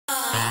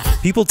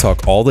People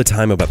talk all the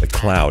time about the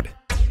cloud,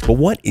 but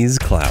what is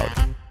cloud?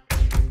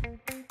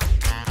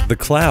 The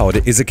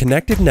cloud is a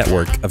connected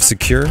network of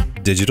secure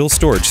digital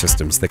storage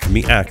systems that can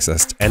be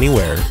accessed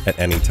anywhere at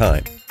any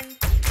time.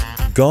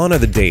 Gone are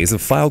the days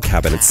of file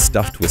cabinets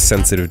stuffed with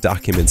sensitive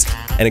documents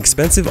and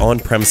expensive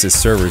on-premises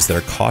servers that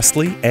are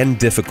costly and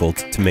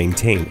difficult to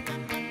maintain.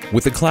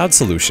 With a cloud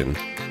solution,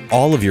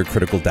 all of your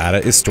critical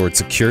data is stored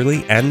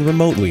securely and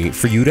remotely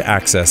for you to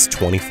access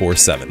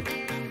 24/7.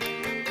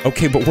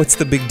 Okay, but what's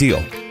the big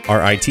deal?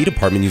 Our IT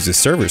department uses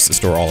servers to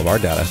store all of our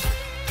data.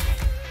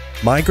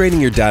 Migrating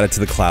your data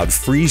to the cloud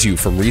frees you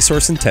from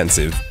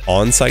resource-intensive,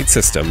 on-site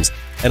systems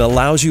and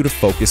allows you to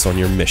focus on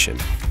your mission.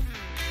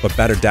 But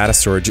better data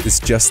storage is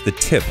just the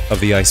tip of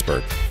the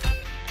iceberg.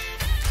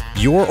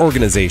 Your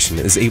organization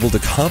is able to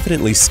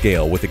confidently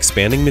scale with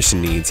expanding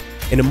mission needs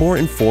in a more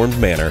informed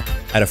manner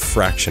at a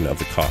fraction of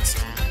the cost.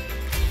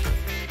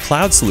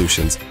 Cloud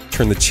solutions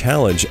turn the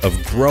challenge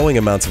of growing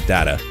amounts of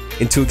data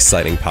into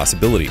exciting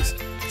possibilities,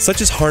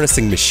 such as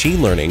harnessing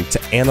machine learning to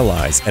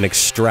analyze and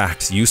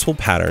extract useful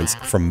patterns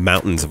from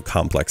mountains of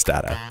complex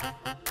data.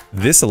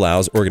 This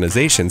allows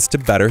organizations to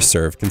better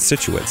serve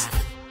constituents.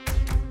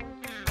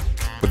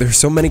 But there are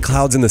so many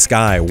clouds in the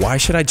sky, why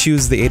should I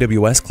choose the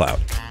AWS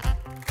cloud?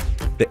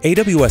 The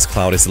AWS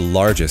cloud is the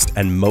largest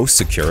and most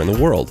secure in the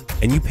world,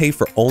 and you pay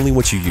for only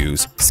what you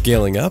use,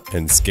 scaling up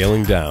and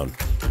scaling down.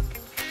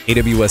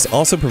 AWS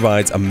also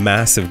provides a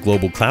massive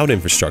global cloud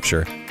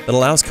infrastructure that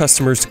allows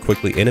customers to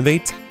quickly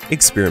innovate,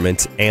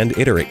 experiment, and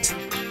iterate.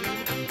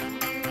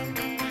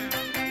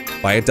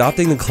 By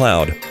adopting the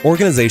cloud,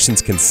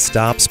 organizations can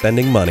stop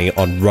spending money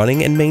on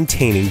running and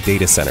maintaining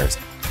data centers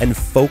and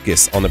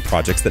focus on the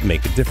projects that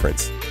make a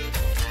difference.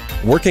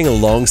 Working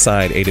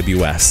alongside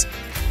AWS,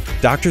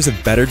 doctors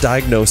have better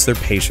diagnosed their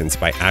patients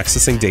by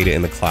accessing data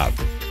in the cloud.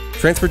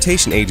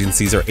 Transportation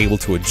agencies are able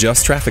to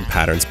adjust traffic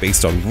patterns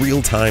based on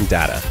real-time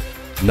data.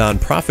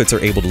 Nonprofits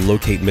are able to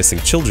locate missing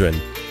children,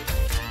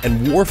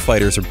 and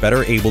warfighters are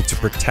better able to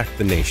protect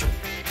the nation.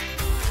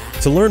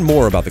 To learn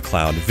more about the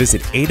cloud,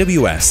 visit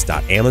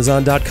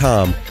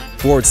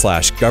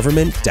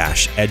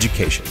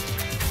aws.amazon.com/government-education.